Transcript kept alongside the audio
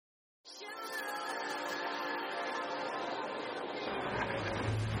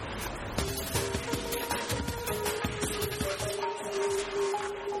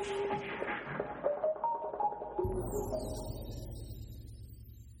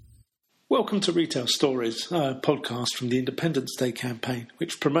Welcome to Retail Stories, a podcast from the Independence Day campaign,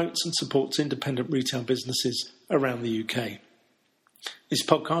 which promotes and supports independent retail businesses around the UK. This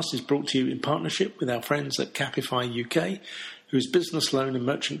podcast is brought to you in partnership with our friends at Capify UK, whose business loan and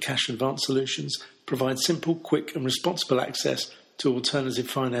merchant cash advance solutions provide simple, quick and responsible access to alternative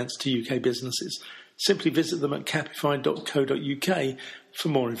finance to UK businesses. Simply visit them at capify.co.uk for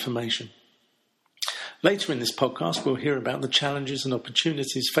more information. Later in this podcast, we'll hear about the challenges and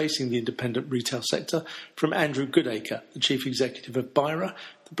opportunities facing the independent retail sector from Andrew Goodacre, the Chief Executive of BIRA,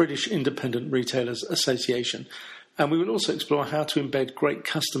 the British Independent Retailers Association. And we will also explore how to embed great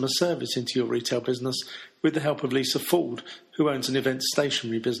customer service into your retail business with the help of Lisa Ford, who owns an event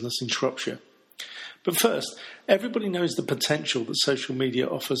stationery business in Shropshire. But first, everybody knows the potential that social media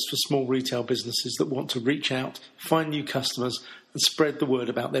offers for small retail businesses that want to reach out, find new customers and spread the word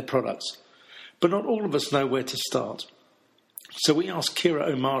about their products. But not all of us know where to start. So we asked Kira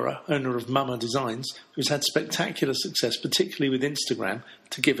O'Mara, owner of Mama Designs, who's had spectacular success, particularly with Instagram,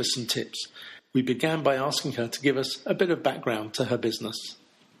 to give us some tips. We began by asking her to give us a bit of background to her business.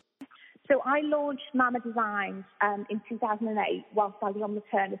 So I launched Mama Designs in 2008 whilst I was on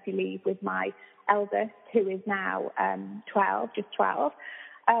maternity leave with my eldest, who is now 12.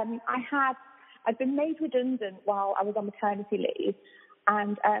 I'd been made redundant while I was on maternity leave,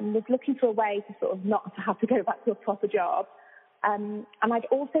 and was looking for a way to sort of not to have to go back to a proper job. And I'd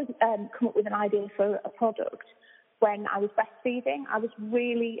also come up with an idea for a product when I was breastfeeding. I was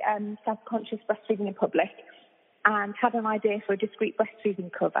really self-conscious breastfeeding in public and had an idea for a discreet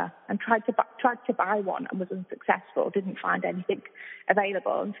breastfeeding cover and tried to buy one and was unsuccessful, didn't find anything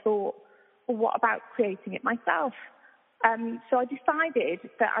available and thought, well, what about creating it myself? So I decided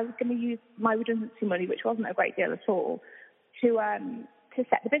that I was going to use my redundancy money, which wasn't a great deal at all, to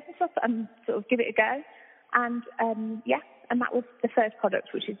set the business up and sort of give it a go. And that was the first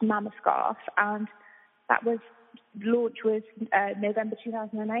product, which is Mama Scarf, and that was launch was November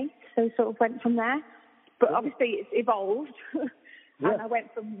 2008. So sort of went from there. But obviously it's evolved, and I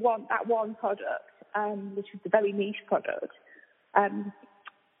went from that one product, which was a very niche product,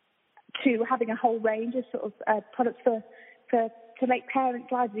 to having a whole range of sort of products to make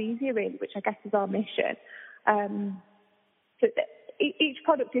parents' lives easier, really, which I guess is our mission. So each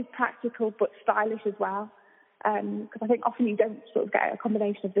product is practical but stylish as well, because I think often you don't sort of get a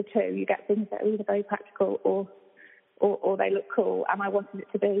combination of the two. You get things that are either very practical or they look cool, and I wanted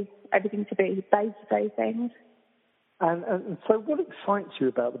everything to be both of those things. And so what excites you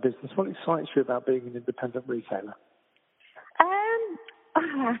about the business? What excites you about being an independent retailer?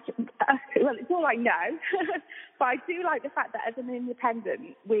 Well, it's all I know, but I do like the fact that as an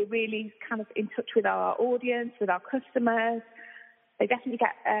independent, we're really kind of in touch with our audience, with our customers. They definitely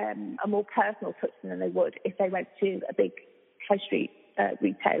get a more personal touch than they would if they went to a big high street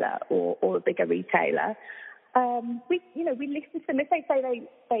retailer or a bigger retailer. We listen to them. If they say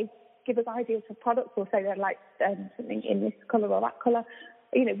they give us ideas for products or say they like something in this colour or that colour,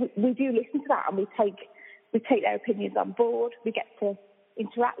 we do listen to that and we take their opinions on board. We get to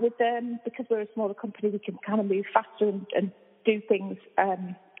interact with them. Because we're a smaller company, we can kind of move faster and do things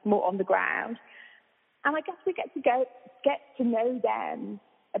more on the ground. And I guess we get to know them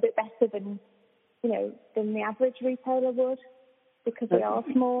a bit better than the average retailer would, because we are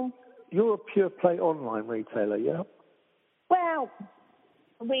small. You're a pure play online retailer, yeah? Well,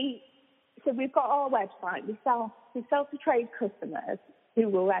 we've got our website. We sell to trade customers who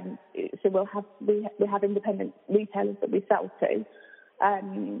will we have independent retailers that we sell to.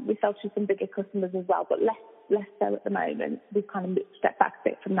 We sell to some bigger customers as well, but less so at the moment. We've kind of stepped back a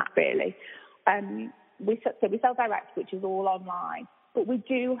bit from that, really. We sell direct, which is all online, but we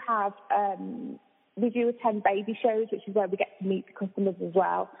do attend baby shows, which is where we get to meet the customers as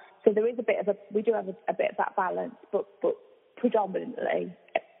well. So there is we do have a bit of that balance, but predominantly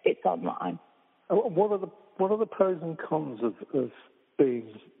it's online. What are the pros and cons of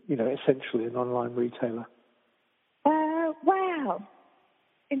being, essentially an online retailer? Well,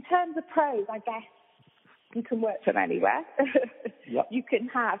 in terms of pros, I guess you can work from anywhere. Yep. You can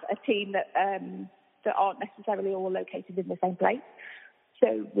have a team that aren't necessarily all located in the same place.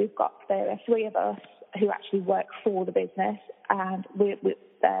 So there are three of us who actually work for the business, and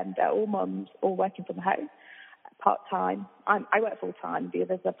they're all mums, all working from home, part-time. I work full-time, the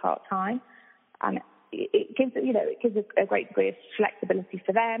others are part-time, and it gives a great degree of flexibility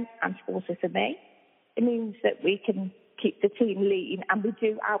for them and also for me. It means that we can keep the team lean, and we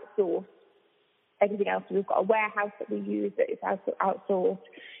do outsource everything else. We've got a warehouse that we use that is outsourced.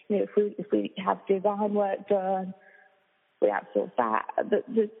 If we have design work done, we outsource that.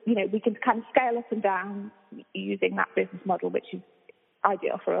 We can kind of scale up and down using that business model, which is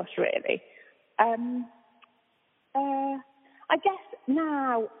ideal for us, really. I guess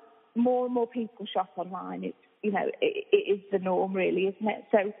now more and more people shop online. It's, it is the norm, really, isn't it?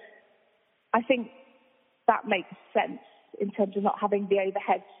 So I think that makes sense in terms of not having the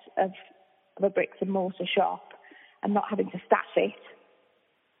overheads of a bricks and mortar shop and not having to staff it.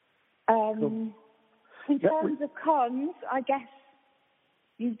 Cool. In terms of cons, I guess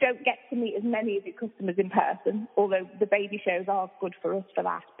you don't get to meet as many of your customers in person, although the baby shows are good for us for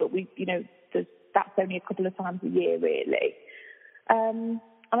that, but that's only a couple of times a year, really. And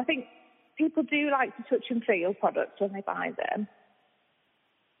I think people do like to touch and feel products when they buy them,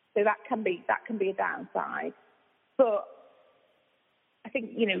 so that can be a downside. But I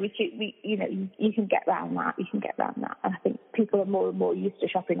think you can get around that. And I think people are more and more used to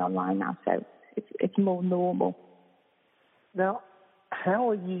shopping online now, so it's more normal. Now, how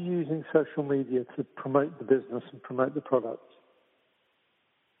are you using social media to promote the business and promote the products?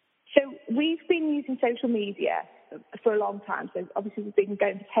 So we've been using social media for a long time. So obviously we've been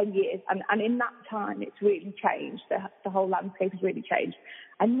going for 10 years. And in that time, it's really changed. The whole landscape has really changed.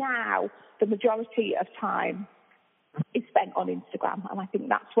 And now the majority of time is spent on Instagram. And I think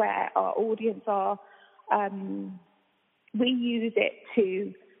that's where our audience are. We use it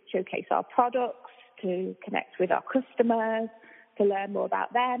to showcase our products, to connect with our customers, to learn more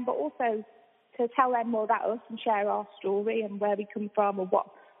about them, but also to tell them more about us and share our story and where we come from and what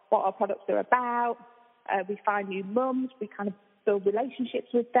our products are about. We find new mums, we kind of build relationships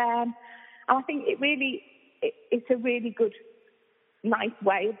with them. And I think it's a really good, nice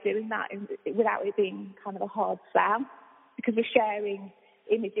way of doing that without it being kind of a hard sell, because we're sharing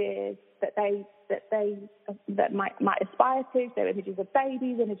images that might aspire to. So images of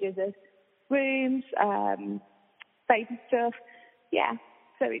babies, images of rooms, baby stuff. Yeah,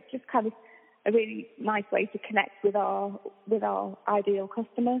 so it's just kind of a really nice way to connect with our ideal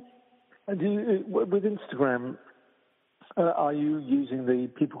customers. And with Instagram, are you using the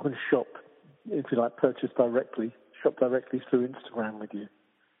people can shop, if you like, shop directly through Instagram with you?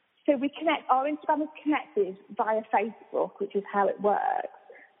 So our Instagram is connected via Facebook, which is how it works.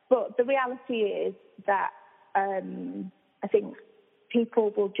 But the reality is that I think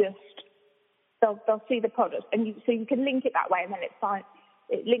people will they'll see the product, and so you can link it that way, and then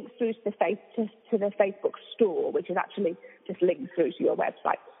it links through to the Facebook store, which is actually just links through to your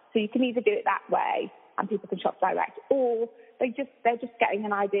website. So you can either do it that way, and people can shop direct, or they're just getting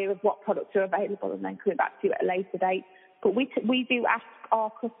an idea of what products are available and then coming back to you at a later date. But we do ask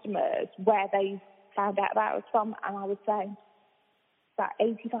our customers where they found out about us from, and I would say that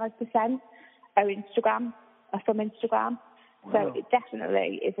 85% are from Instagram. So Wow. it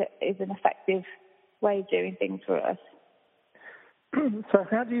definitely is an effective way of doing things for us. So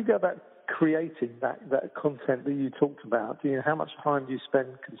how do you go about creating that content that you talked about? How much time do you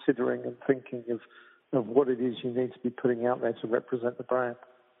spend considering and thinking of what it is you need to be putting out there to represent the brand?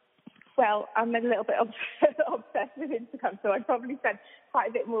 Well, I'm a little bit obsessed with Instagram, so I probably spend quite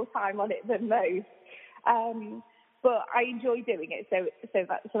a bit more time on it than most. But I enjoy doing it, so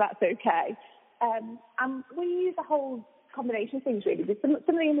that's okay. And we use a whole combination of things, really. Some of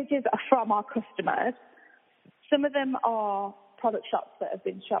the images are from our customers. Some of them are product shots that have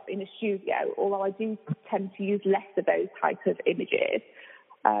been shot in a studio, although I do tend to use less of those types of images.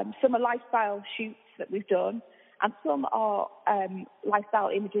 Some are lifestyle shoots that we've done, and some are lifestyle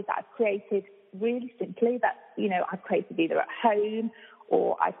images that I've created really simply, that, I've created either at home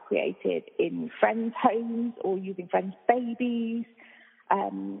or I've created in friends' homes or using friends' babies.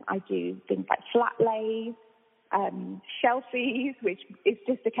 I do things like flat lays, shelfies, which is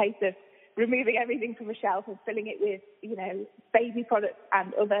just a case of removing everything from a shelf and filling it with, baby products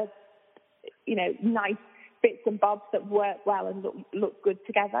and other, nice bits and bobs that work well and look good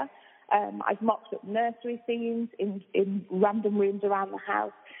together. I've mocked up nursery scenes in random rooms around the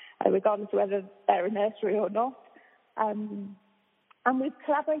house, regardless of whether they're a nursery or not. And we've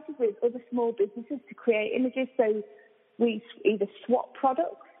collaborated with other small businesses to create images. So we either swap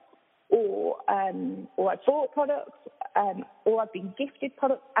products, or I've bought products, or I've been gifted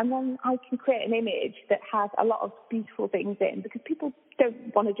products, and then I can create an image that has a lot of beautiful things in, because people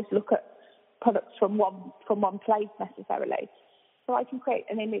don't want to just look at products from one place necessarily. So I can create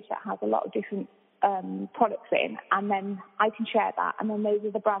an image that has a lot of different products in, and then I can share that, and then those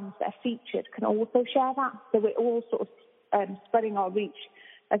are the brands that are featured can also share that. So we're all sort of spreading our reach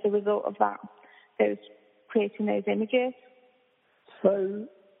as a result of that, creating those images. So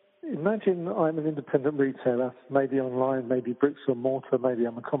imagine I'm an independent retailer, maybe online, maybe bricks or mortar, maybe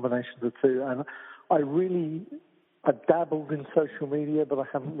I'm a combination of the two, and I dabbled in social media, but I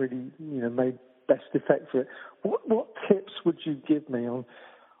haven't really, made best effect for it. What tips would you give me on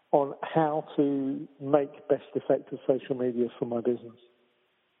how to make best effect of social media for my business?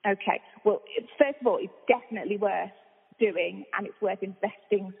 Okay. Well, first of all, it's definitely worth doing, and it's worth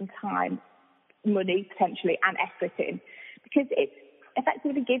investing some time, money potentially, and effort in, because it's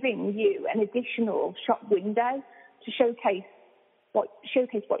effectively giving you an additional shop window to showcase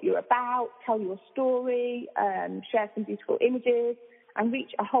what you're about, tell your story, share some beautiful images, and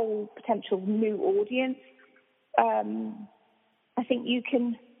reach a whole potential new audience. I think you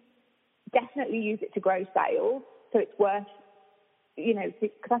can definitely use it to grow sales, so it's worth,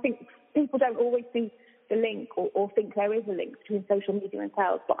 because I think people don't always see the link or think there is a link between social media and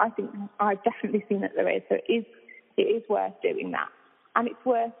sales, but I think I've definitely seen that there is. So it is worth doing that, and it's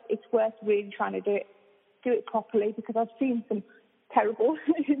worth really trying to do it properly, because I've seen some terrible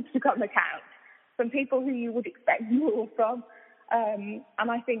Instagram accounts from people who you would expect more from, and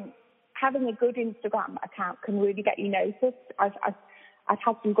I think having a good Instagram account can really get you noticed. I've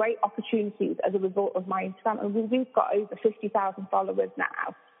had some great opportunities as a result of my Instagram, and we've got over 50,000 followers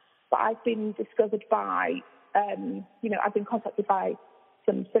now. But I've been discovered by, I've been contacted by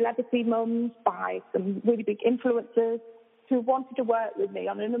some celebrity mums, by some really big influencers who wanted to work with me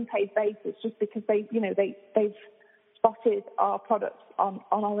on an unpaid basis just because they've spotted our products on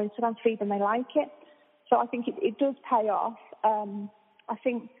our Instagram feed and they like it. So I think it does pay off. I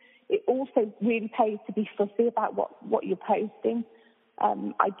think it also really pays to be fussy about what you're posting.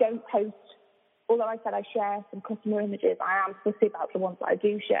 I don't post, although I said I share some customer images, I am fussy about the ones that I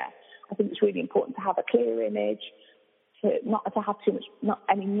do share. I think it's really important to have a clear image, not to have too much, not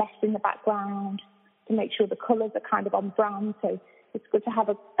any mess in the background, to make sure the colours are kind of on brand. So it's good to have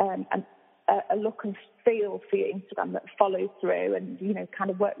a look and feel for your Instagram that follows through, and kind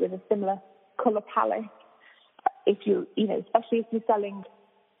of work with a similar colour palette. If especially if you're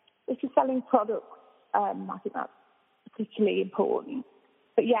selling products, I think that's particularly important.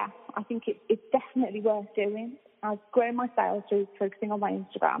 But yeah, I think it's definitely worth doing. I've grown my sales through focusing on my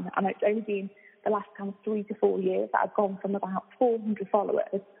Instagram, and it's only been the last kind of 3 to 4 years that I've gone from about 400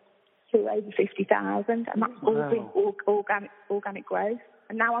 followers to over 50,000, and that's all been organic growth.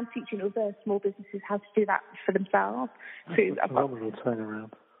 And now I'm teaching other small businesses how to do that for themselves. That's a phenomenal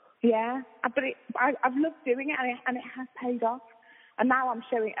turnaround. Yeah, but I've loved doing it, and it has paid off. And now I'm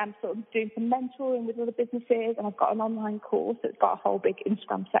sort of doing some mentoring with other businesses, and I've got an online course that's got a whole big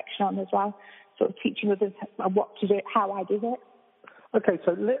Instagram section on as well, sort of teaching others what to do, how I did it. Okay,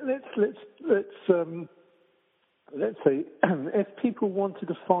 so let's say if people wanted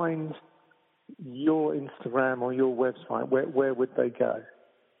to find your Instagram or your website, where would they go?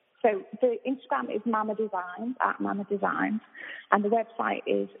 So the Instagram is Mama Designs, at Mama Designs, and the website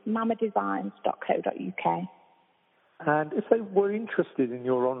is mamadesigns.co.uk. And if they were interested in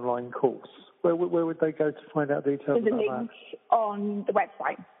your online course, where would they go to find out details about that? There's a link on the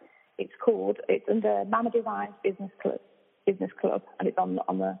website. It's under Mama Designs Business Club, and it's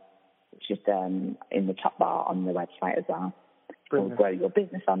it's just in the top bar on the website as well. Brilliant. Grow your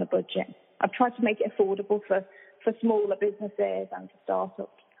business on a budget. I've tried to make it affordable for smaller businesses and for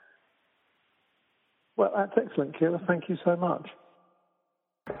startups. Well, that's excellent, Keela. Thank you so much.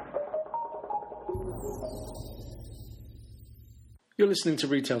 You're listening to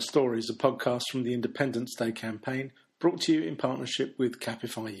Retail Stories, a podcast from the Independence Day campaign, brought to you in partnership with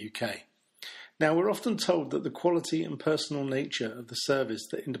Capify UK. Now, we're often told that the quality and personal nature of the service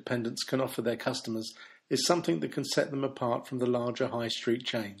that independents can offer their customers is something that can set them apart from the larger high street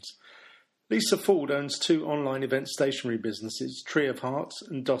chains. Lisa Ford owns 2 online event stationery businesses, Tree of Hearts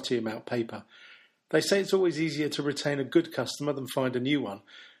and Dotty About Paper. They say it's always easier to retain a good customer than find a new one.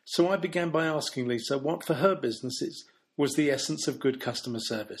 So I began by asking Lisa what for her businesses was the essence of good customer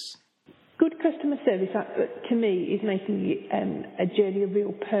service. Good customer service, to me, is making a journey a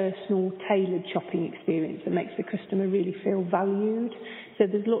real personal, tailored shopping experience that makes the customer really feel valued. So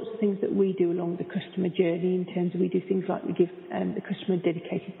there's lots of things that we do along the customer journey in terms of we do things like we give the customer a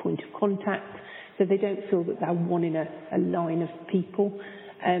dedicated point of contact so they don't feel that they're one in a line of people.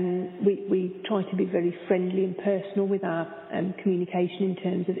 We try to be very friendly and personal with our communication in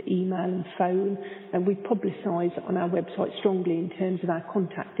terms of email and phone, and we publicise on our website strongly in terms of our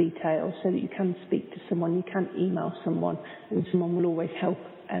contact details so that you can speak to someone, you can email someone, and someone will always help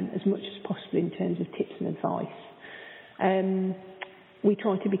as much as possible in terms of tips and advice. We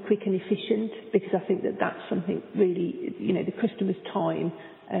try to be quick and efficient because I think that that's something really, the customer's time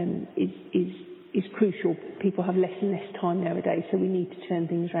is crucial. People have less and less time nowadays, so we need to turn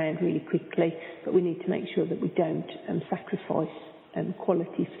things around really quickly, but we need to make sure that we don't sacrifice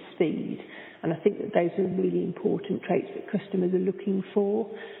quality for speed. And I think that those are really important traits that customers are looking for.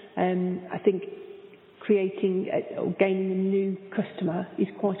 I think creating or gaining a new customer is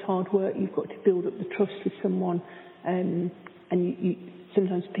quite hard work. You've got to build up the trust with someone, and you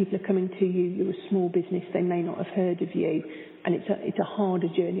sometimes people are coming to you. You're a small business; they may not have heard of you, and it's a harder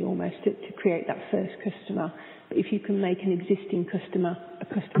journey almost to create that first customer. But if you can make an existing customer a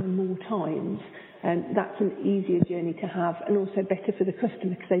customer more times, that's an easier journey to have, and also better for the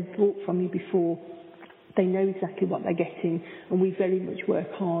customer because they've bought from you before. They know exactly what they're getting, and we very much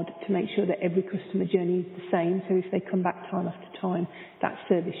work hard to make sure that every customer journey is the same. So if they come back time after time, that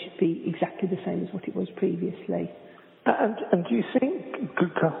service should be exactly the same as what it was previously. And do you think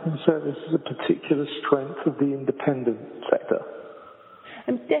good customer service is a particular strength of the independent sector?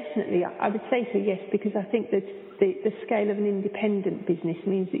 Definitely, I would say so, yes, because I think that the scale of an independent business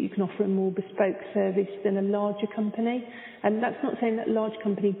means that you can offer a more bespoke service than a larger company. And that's not saying that a large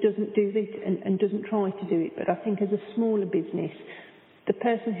company doesn't do this and doesn't try to do it, but I think as a smaller business, the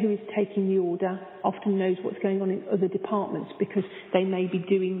person who is taking the order often knows what's going on in other departments because they may be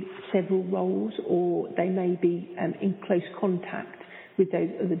doing several roles or they may be in close contact with those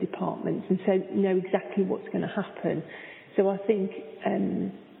other departments and so know exactly what's going to happen. So I think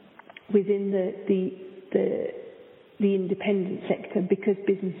within the independent sector, because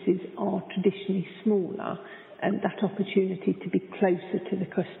businesses are traditionally smaller, that opportunity to be closer to the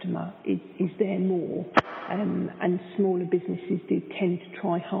customer is there more. And smaller businesses do tend to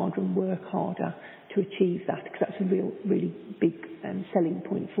try harder and work harder to achieve that because that's a really big selling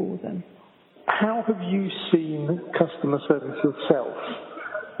point for them. How have you seen customer service yourself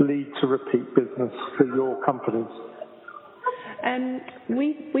lead to repeat business for your companies?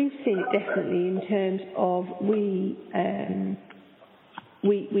 We've seen it definitely in terms of we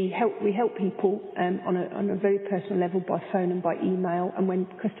help people on a very personal level by phone and by email, and when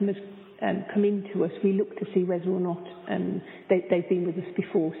customers come into us, we look to see whether or not they've been with us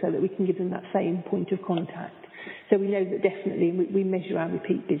before, so that we can give them that same point of contact. So we know that definitely we measure our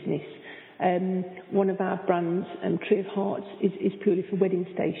repeat business. One of our brands, Tree of Hearts, is purely for wedding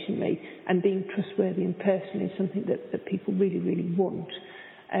stationery, and being trustworthy and personal is something that people really, really want.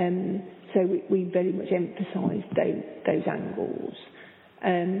 So we very much emphasise those angles.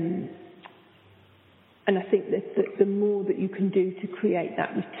 And I think that the more that you can do to create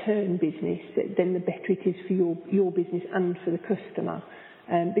that return business, then the better it is for your business and for the customer,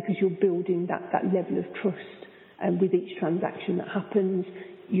 because you're building that level of trust with each transaction that happens.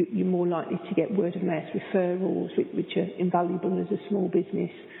 You're more likely to get word of mouth referrals, which are invaluable as a small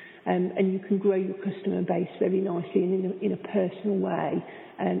business, and you can grow your customer base very nicely and in a personal way,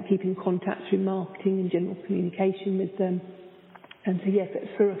 keeping contact through marketing and general communication with them. And so, yeah,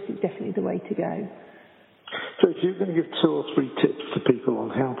 for us, it's definitely the way to go. So if you're going to give 2 or 3 tips to people on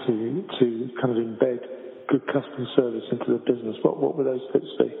how to kind of embed good customer service into the business, what would those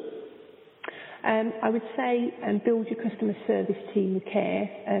tips be? I would say build your customer service team with care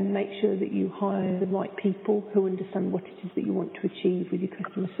and make sure that you hire the right people who understand what it is that you want to achieve with your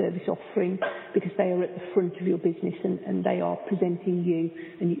customer service offering, because they are at the front of your business and they are presenting you,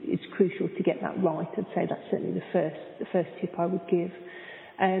 and it's crucial to get that right. I'd say that's certainly the first tip I would give.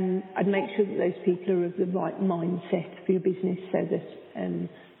 I'd make sure that those people are of the right mindset for your business, so that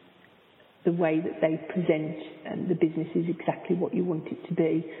the way that they present the business is exactly what you want it to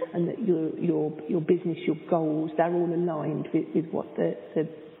be, and that your business, your goals, they're all aligned with what the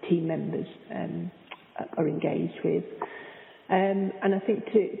team members are engaged with. And I think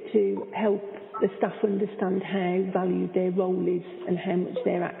to help the staff understand how valued their role is and how much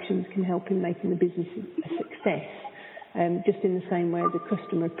their actions can help in making the business a success. Just in the same way the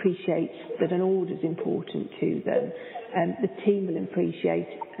customer appreciates that an order is important to them, the team will appreciate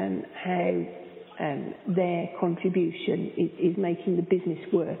how their contribution is making the business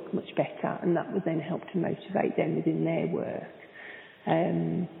work much better, and that will then help to motivate them within their work.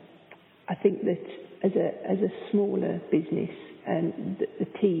 I think that as a smaller business, the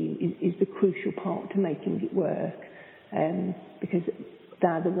team is the crucial part to making it work, because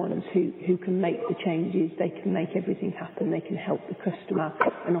they're the ones who can make the changes, they can make everything happen, they can help the customer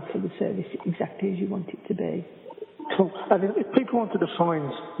and offer the service exactly as you want it to be. Cool. And if people wanted to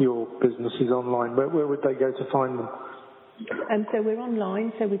find your businesses online, where would they go to find them? So we're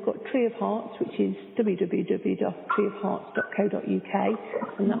online, so we've got Tree of Hearts, which is www.treeofhearts.co.uk,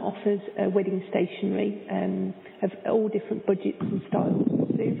 and that offers wedding stationery of all different budgets and styles and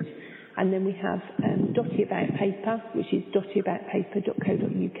suits. And then we have Dotty About Paper, which is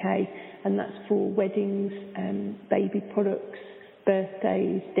dottyaboutpaper.co.uk, and that's for weddings, baby products,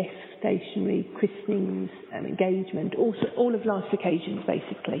 birthdays, desk stationery, christenings, engagement, also all of life's occasions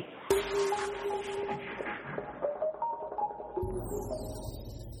basically.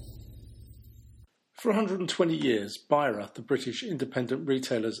 For 120 years, BIRA, the British Independent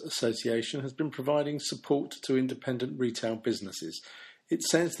Retailers Association, has been providing support to independent retail businesses. It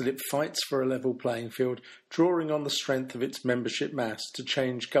says that it fights for a level playing field, drawing on the strength of its membership mass to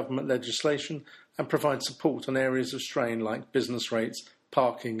change government legislation and provide support on areas of strain like business rates,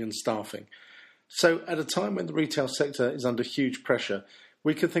 parking and staffing. So, at a time when the retail sector is under huge pressure,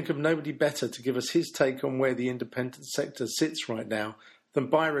 we could think of nobody better to give us his take on where the independent sector sits right now than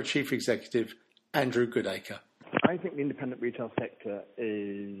BIRA Chief Executive Andrew Goodacre. I think the independent retail sector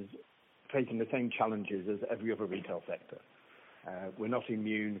is facing the same challenges as every other retail sector. We're not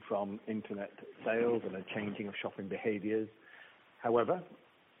immune from internet sales and a changing of shopping behaviours. However,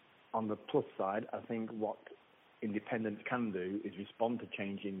 on the plus side, I think what independents can do is respond to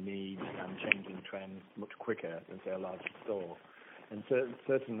changing needs and changing trends much quicker than, say, a large store. And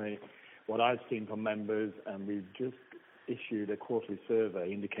certainly what I've seen from members, and we've just issued a quarterly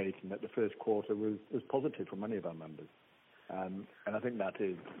survey indicating that the first quarter was positive for many of our members. And I think that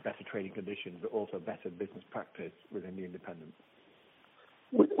is better trading conditions, but also better business practice within the independents.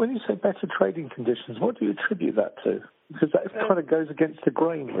 When you say better trading conditions, what do you attribute that to? Because that kind of goes against the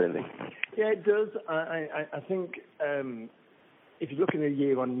grain, really. Yeah, it does. I think if you're looking at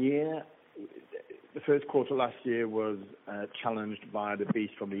year on year, the first quarter last year was challenged by the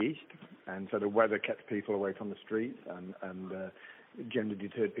beast from the east, and so the weather kept people away from the streets and generally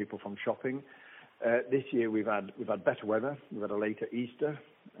deterred people from shopping. This year we've had better weather. We've had a later Easter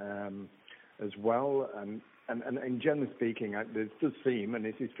as well, and generally speaking, there does seem, and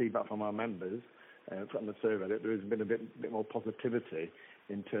this is feedback from our members from the survey, that there has been a bit more positivity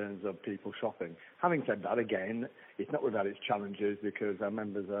in terms of people shopping. Having said that, again, it's not without its challenges because our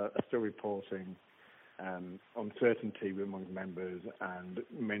members are still reporting uncertainty among members, and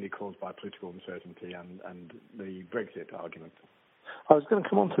mainly caused by political uncertainty and the Brexit argument. I was going to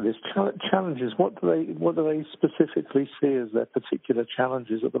come on to this. Challenges, what do they specifically see as their particular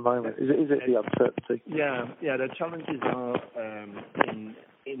challenges at the moment? Is it the uncertainty? Yeah, the challenges are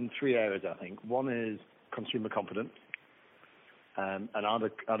in three areas, I think. One is consumer confidence, and are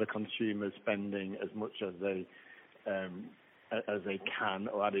the consumers spending as much as they can,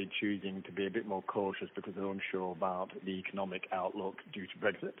 or are they choosing to be a bit more cautious because they're unsure about the economic outlook due to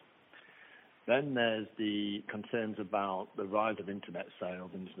Brexit? Then there's the concerns about the rise of internet sales,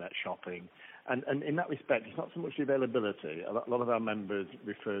 internet shopping. And in that respect, it's not so much the availability. A lot of our members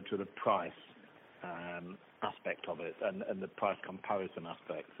refer to the price aspect of it and the price comparison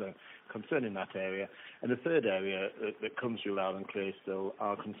aspect. So concern in that area. And the third area that comes through loud and clear still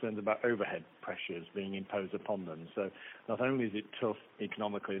are concerns about overhead pressures being imposed upon them. So not only is it tough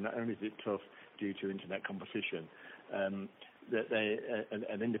economically, not only is it tough due to internet competition, that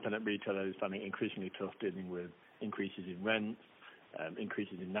an independent retailer is finding it increasingly tough dealing with increases in rents,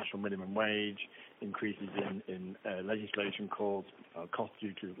 increases in national minimum wage, increases in legislation costs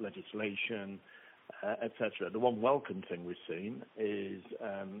due to legislation, etc. The one welcome thing we've seen is,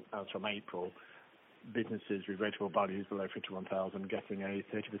 as from April, businesses with rateable values below 51,000 getting a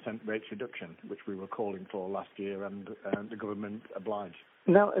 30% rates reduction, which we were calling for last year, and the government obliged.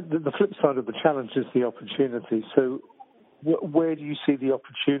 Now, the flip side of the challenge is the opportunity. So where do you see the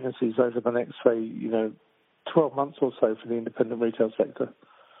opportunities over the next, say, 12 months or so for the independent retail sector?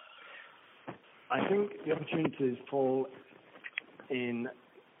 I think the opportunities fall in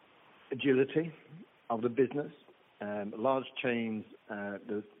agility of the business. Large chains,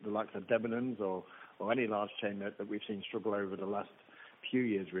 the likes of Debenhams or any large chain that we've seen struggle over the last few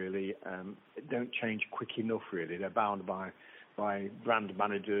years, really, don't change quick enough, really. They're bound by brand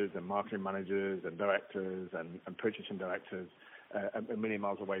managers and marketing managers and directors and purchasing directors a million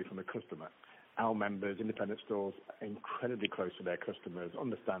miles away from the customer. Our members, independent stores, are incredibly close to their customers,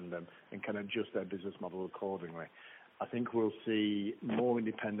 understand them, and can adjust their business model accordingly. I think we'll see more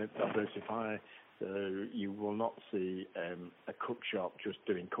independents diversify. So you will not see a cook shop just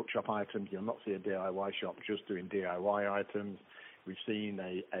doing cook shop items. You'll not see a DIY shop just doing DIY items. We've seen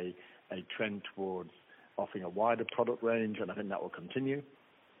a trend towards offering a wider product range, and I think that will continue.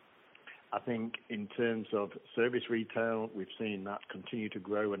 I think in terms of service retail, we've seen that continue to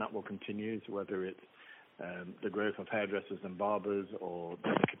grow, and that will continue, so whether it's the growth of hairdressers and barbers or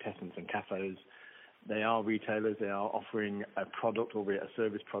delicatessens and cafes. They are retailers. They are offering a product, albeit a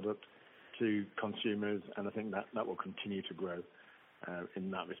service product, to consumers, and I think that will continue to grow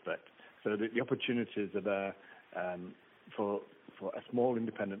in that respect. So the opportunities are there for a small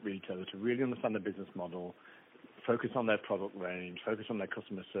independent retailer to really understand the business model, focus on their product range, focus on their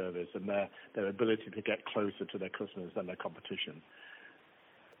customer service and their ability to get closer to their customers than their competition.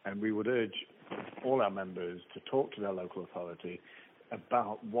 And we would urge all our members to talk to their local authority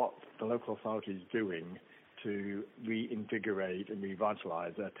about what the local authority is doing to reinvigorate and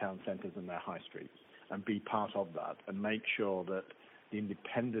revitalise their town centres and their high streets, and be part of that, and make sure that the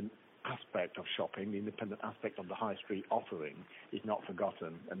independent aspect of shopping, the independent aspect of the high street offering is not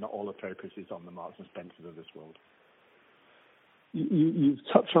forgotten, and not all the focus is on the Marks and Spencers of this world. You've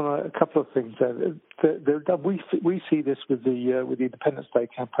touched on a couple of things there. We see this with the Independence Day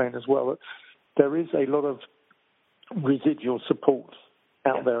campaign as well. There is a lot of residual support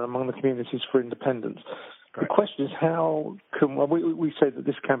out there among the communities for independence. Correct. The question is, how can we say that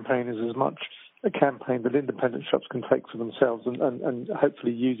this campaign is as much a campaign that independent shops can take for themselves and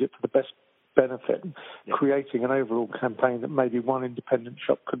hopefully use it for the best benefit, creating an overall campaign that maybe one independent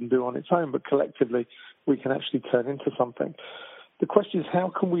shop couldn't do on its own, but collectively we can actually turn into something. The question is,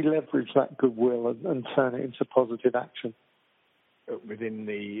 how can we leverage that goodwill and turn it into positive action? Within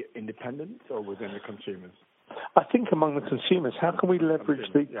the independents or within the consumers? I think among the consumers. How can we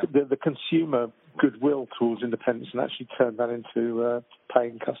leverage the consumer goodwill towards independence and actually turn that into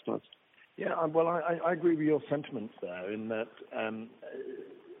paying customers? Yeah, well, I agree with your sentiments there, in that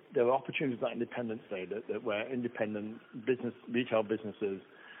there are opportunities like Independence Day that where independent retail businesses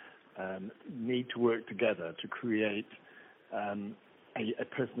need to work together to create a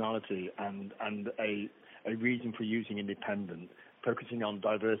personality and a reason for using independent, focusing on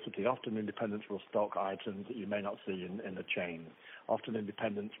diversity. Often independents will stock items that you may not see in the chain. Often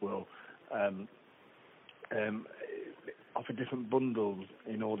independents will offer different bundles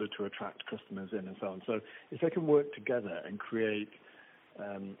in order to attract customers in and so on. So if they can work together and create,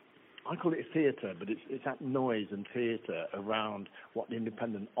 I call it theatre, but it's that noise and theatre around what the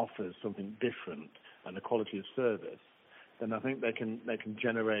independent offers, something different, and the quality of service, then I think they can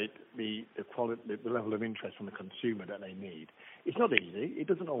generate the quality, the level of interest from the consumer that they need. It's not easy. It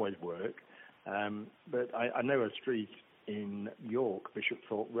doesn't always work. But I know a street in York,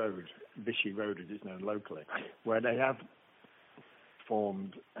 Bishopthorpe Road, Vichy Road as it's known locally, where they have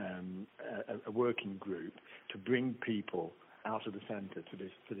formed a working group to bring people out of the centre to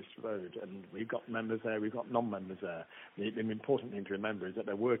this road. And we've got members there, we've got non-members there. The important thing to remember is that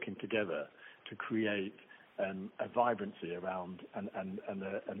they're working together to create a vibrancy around and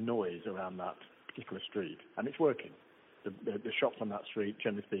a noise around that particular street. And it's working. The shops on that street,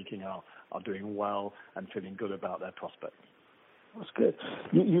 generally speaking, are doing well and feeling good about their prospects. That's good.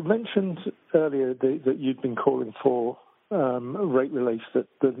 You mentioned earlier that you'd been calling for rate relief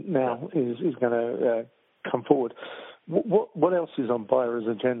that now is going to come forward. What else is on buyers'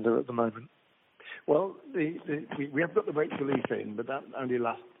 agenda at the moment? Well, we have got the rate relief in, but that only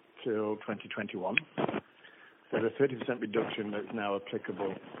lasts till 2021. So the 30% reduction that's now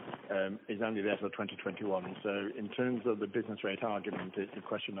applicable is only there till 2021. So in terms of the business rate argument, it's a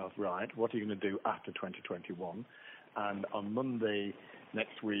question of, right, what are you going to do after 2021? And on Monday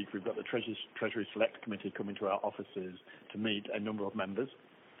next week, we've got the Treasury Select Committee coming to our offices to meet a number of members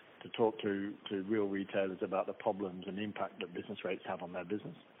to talk to real retailers about the problems and the impact that business rates have on their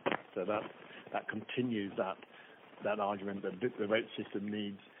business. So that continues that argument that the rate system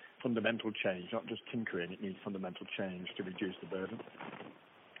needs fundamental change, not just tinkering. It needs fundamental change to reduce the burden.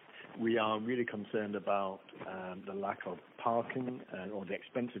 We are really concerned about the lack of parking or the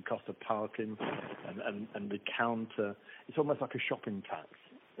expensive cost of parking and the counter. It's almost like a shopping tax,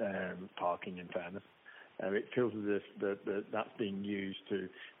 parking, in fairness. It feels as if that's being used to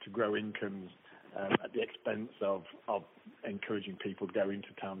grow incomes at the expense of encouraging people to go into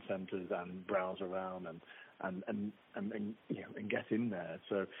town centres and browse around and get in there.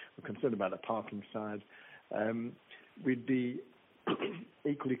 So we're concerned about the parking side. We'd be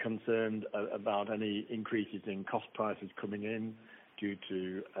equally concerned about any increases in cost prices coming in due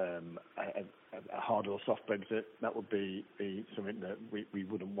to a hard or soft Brexit. That would be something that we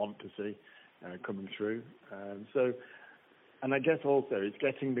wouldn't want to see coming through. And I guess also it's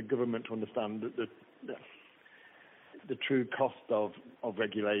getting the government to understand that the true cost of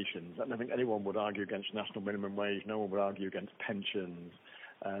regulations. And I think anyone would argue against national minimum wage. No one would argue against pensions.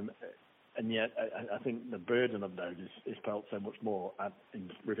 And yet I think the burden of those is felt so much more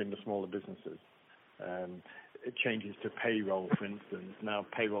within the smaller businesses. It changes to payroll, for instance. Now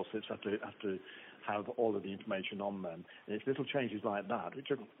payroll slips have to have all of the information on them. And it's little changes like that,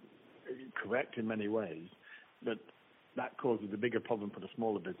 which are correct in many ways, but that causes a bigger problem for the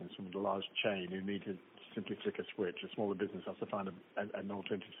smaller business from the large chain who need to simply flick a switch. A smaller business has to find an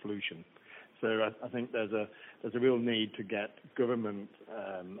alternative solution. So I think there's a real need to get government,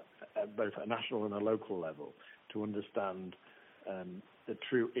 both at a national and a local level, to understand the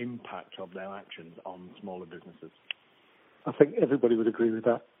true impact of their actions on smaller businesses. I think everybody would agree with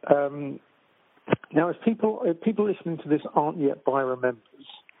that. Now, if people listening to this aren't yet BIRA members,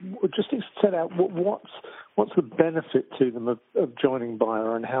 just set out what's the benefit to them of joining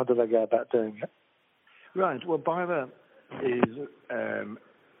BIRA, and how do they go about doing it? Right. Well, BIRA is an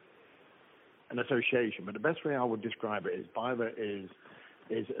association, but the best way I would describe it is BIRA is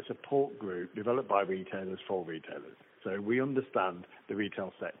a support group developed by retailers for retailers. So we understand the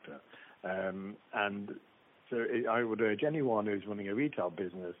retail sector, and so I would urge anyone who's running a retail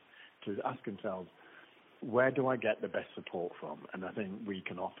business to ask themselves, where do I get the best support from? And I think we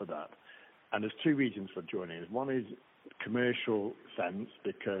can offer that. And there's two reasons for joining us. One is commercial sense,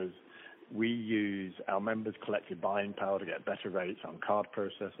 because we use our members' collective buying power to get better rates on card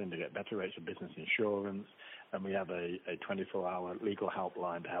processing, to get better rates of business insurance, and we have a 24-hour legal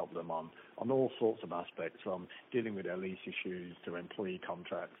helpline to help them on all sorts of aspects, from dealing with their lease issues to employee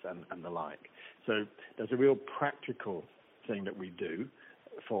contracts and the like. So there's a real practical thing that we do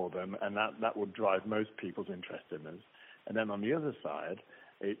for them, and that would drive most people's interest in us. And then on the other side,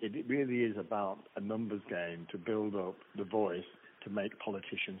 it really is about a numbers game to build up the voice to make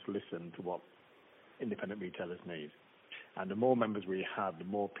politicians listen to what independent retailers need. And the more members we have, the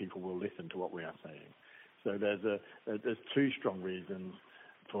more people will listen to what we are saying. So there's two strong reasons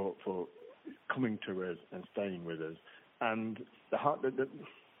for coming to us and staying with us. And the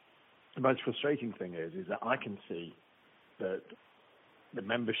most frustrating thing is that I can see that the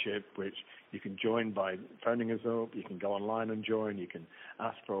membership, which you can join by phoning us up, you can go online and join, you can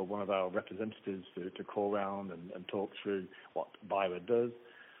ask for one of our representatives to call around and talk through what BIRA does.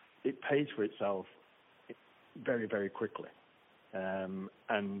 It pays for itself very, very quickly.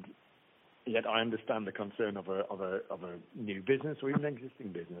 And yet I understand the concern of a new business or even an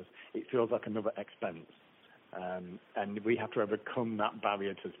existing business. It feels like another expense. And we have to overcome that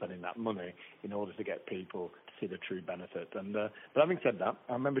barrier to spending that money in order to get people to see the true benefit. And but having said that,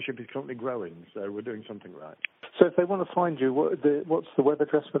 our membership is currently growing, so we're doing something right. So if they want to find you, what's the web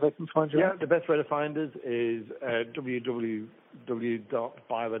address where they can find you? Yeah, the best way to find us is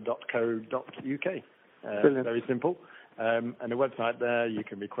www.bira.co.uk. Very simple. And the website there, you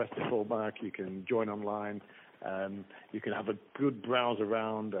can request a callback, you can join online. You can have a good browse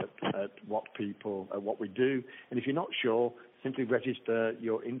around at what we do. And if you're not sure, simply register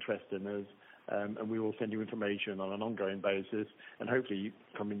your interest in us, and we will send you information on an ongoing basis, and hopefully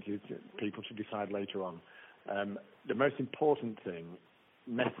come into people to decide later on. The most important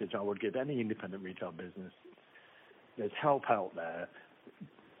message I would give any independent retail business, there's help out there.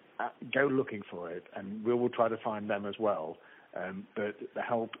 Go looking for it, and we will try to find them as well. But the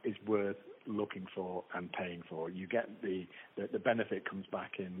help is worth looking for and paying for. You get the benefit comes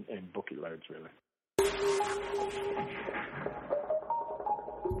back in bucket loads, really.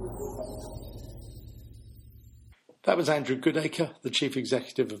 That was Andrew Goodacre, the Chief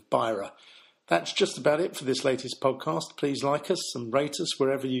Executive of BIRA. That's just about it for this latest podcast. Please like us and rate us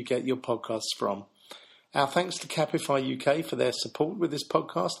wherever you get your podcasts from. Our thanks to Capify UK for their support with this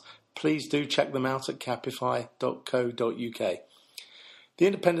podcast. Please do check them out at capify.co.uk. The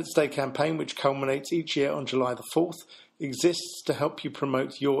Independence Day campaign, which culminates each year on July the 4th, exists to help you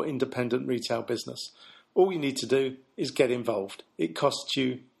promote your independent retail business. All you need to do is get involved. It costs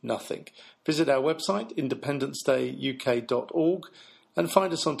you nothing. Visit our website, independencedayuk.org, and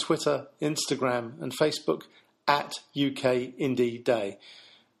find us on Twitter, Instagram and Facebook at UK Indie Day.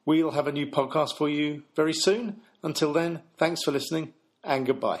 We'll have a new podcast for you very soon. Until then, thanks for listening and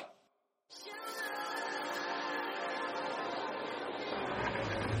goodbye.